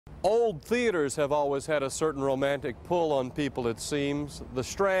Old theaters have always had a certain romantic pull on people, it seems. The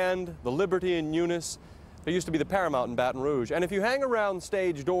Strand, the Liberty in Eunice. There used to be the Paramount in Baton Rouge. And if you hang around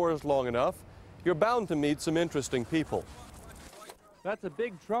stage doors long enough, you're bound to meet some interesting people. That's a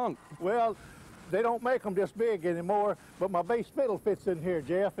big trunk. Well, they don't make them this big anymore, but my bass fiddle fits in here,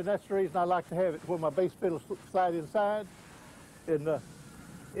 Jeff, and that's the reason I like to have it, where my bass fiddle slide inside. And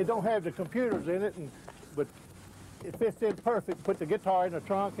it don't have the computers in it, but it fits in perfect. Put the guitar in the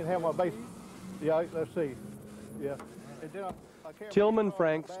trunk and have my bass. Yeah, let's see. Yeah. And then Tillman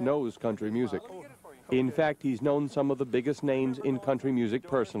Franks knows country music. In fact, he's known some of the biggest names in country music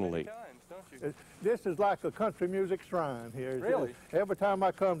personally. This is like a country music shrine here. Really? Every time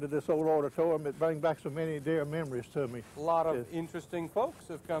I come to this old auditorium, it brings back so many dear memories to me. A lot of interesting folks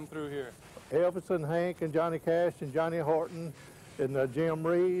have come through here. Elvis and Hank and Johnny Cash and Johnny Horton and Jim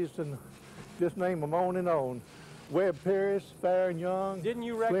Reeves, and just name them on and on. Webb Pierce, Fair and Young. Didn't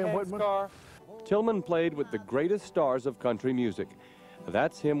you wreck Hank's car? Tillman played with the greatest stars of country music.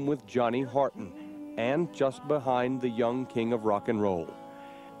 That's him with Johnny Horton, and just behind the young king of rock and roll.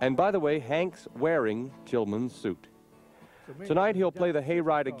 And by the way, Hank's wearing Tillman's suit. Tonight he'll play the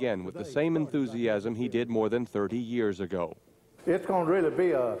Hayride again with the same enthusiasm he did more than 30 years ago. It's going to really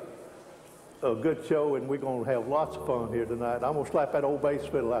be a good show, and we're going to have lots of fun here tonight. I'm going to slap that old bass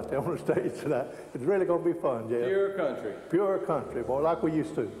fiddle out there on the stage tonight. It's really going to be fun, Jeff. Pure country. Pure country, boy, like we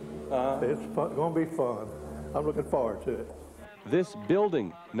used to. It's going to be fun. I'm looking forward to it. This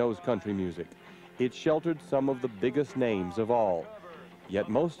building knows country music. It sheltered some of the biggest names of all. Yet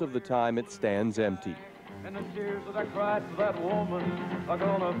most of the time it stands empty. And the tears that I cried for that woman are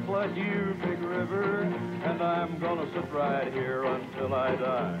gonna flood you, big river, and I'm gonna sit right here until I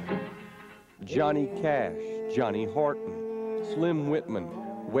die. Johnny Cash, Johnny Horton, Slim Whitman,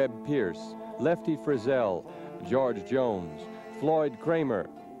 Webb Pierce, Lefty Frizzell, George Jones, Floyd Kramer,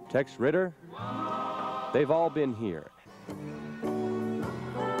 Tex Ritter. They've all been here.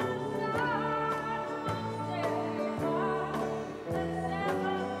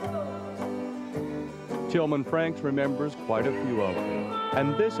 Tillman Franks remembers quite a few of them.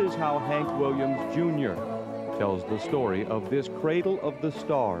 And this is how Hank Williams, Jr. tells the story of this cradle of the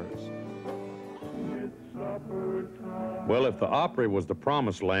stars. Well, if the Opry was the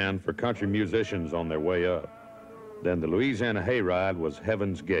promised land for country musicians on their way up, then the Louisiana Hayride was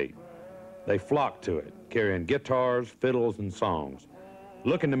heaven's gate. They flocked to it, carrying guitars, fiddles, and songs,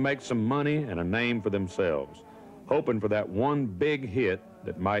 looking to make some money and a name for themselves, hoping for that one big hit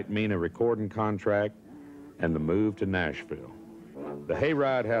that might mean a recording contract and the move to Nashville. The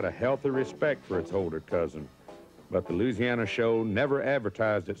Hayride had a healthy respect for its older cousin, but the Louisiana show never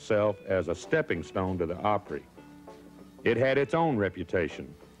advertised itself as a stepping stone to the Opry. It had its own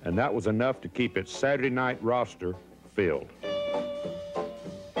reputation, and that was enough to keep its Saturday night roster filled.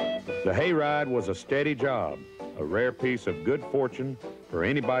 The Hayride was a steady job, a rare piece of good fortune for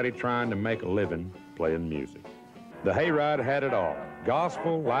anybody trying to make a living playing music. The Hayride had it all: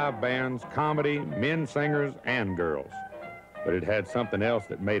 gospel, live bands, comedy, men singers, and girls. But it had something else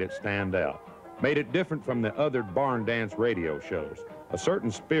that made it stand out, made it different from the other barn dance radio shows, a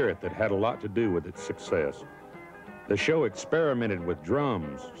certain spirit that had a lot to do with its success. The show experimented with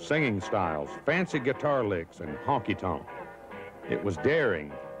drums, singing styles, fancy guitar licks, and honky-tonk. It was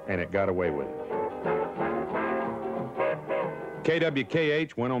daring, and it got away with it.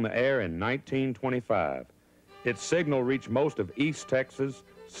 KWKH went on the air in 1925. Its signal reached most of East Texas,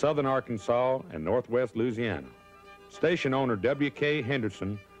 southern Arkansas, and northwest Louisiana. Station owner W.K.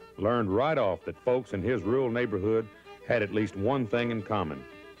 Henderson learned right off that folks in his rural neighborhood had at least one thing in common.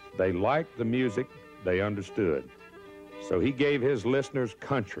 They liked the music they understood. So he gave his listeners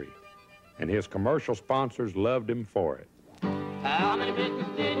country, and his commercial sponsors loved him for it. How many biscuits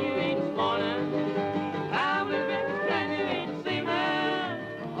did you eat this morning? How many biscuits can you eat, seaman?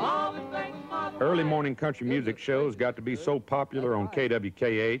 All the things my Early morning country music shows got to be so popular on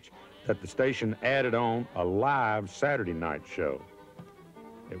KWKH that the station added on a live Saturday night show.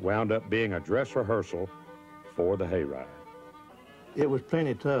 It wound up being a dress rehearsal for the Hayride. It was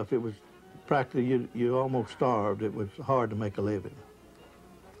plenty tough. It was practically, you almost starved. It was hard to make a living.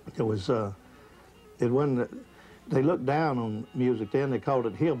 It wasn't, they looked down on music then. They called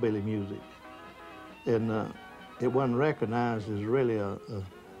it hillbilly music. And it wasn't recognized as really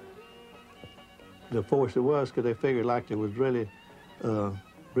the force it was, because they figured like it was really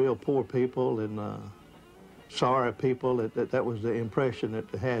real poor people and sorry people. That was the impression that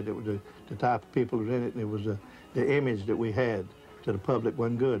they had. It was the type of people who was in it, and it was the image that we had to the public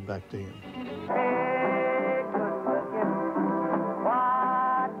wasn't good back then.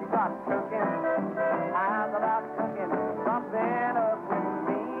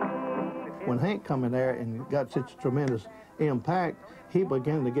 when Hank come in there and got such a tremendous impact, he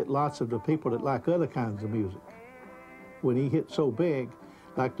began to get lots of the people that like other kinds of music. When he hit so big,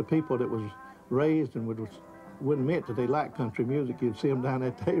 like the people that was raised and wouldn't admit that they liked country music, you'd see them down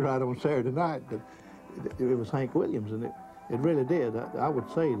at the Hayride on Saturday night, but it was Hank Williams, and it really did. I would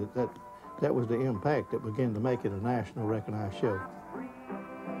say that was the impact that began to make it a national recognized show.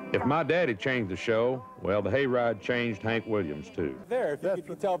 If my daddy changed the show, well, the Hayride changed Hank Williams, too. There, if you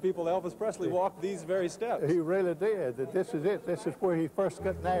could tell people Elvis Presley walked these very steps. He really did. This is it. This is where he first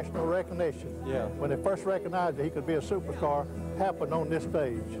got national recognition. Yeah. When they first recognized that he could be a superstar, happened on this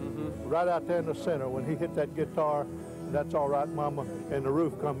stage. Right out there in the center, when he hit that guitar, "That's All Right, Mama," and the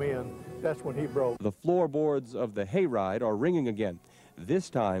roof come in, that's when he broke. The floorboards of the Hayride are ringing again, this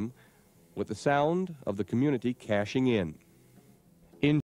time with the sound of the community cashing in.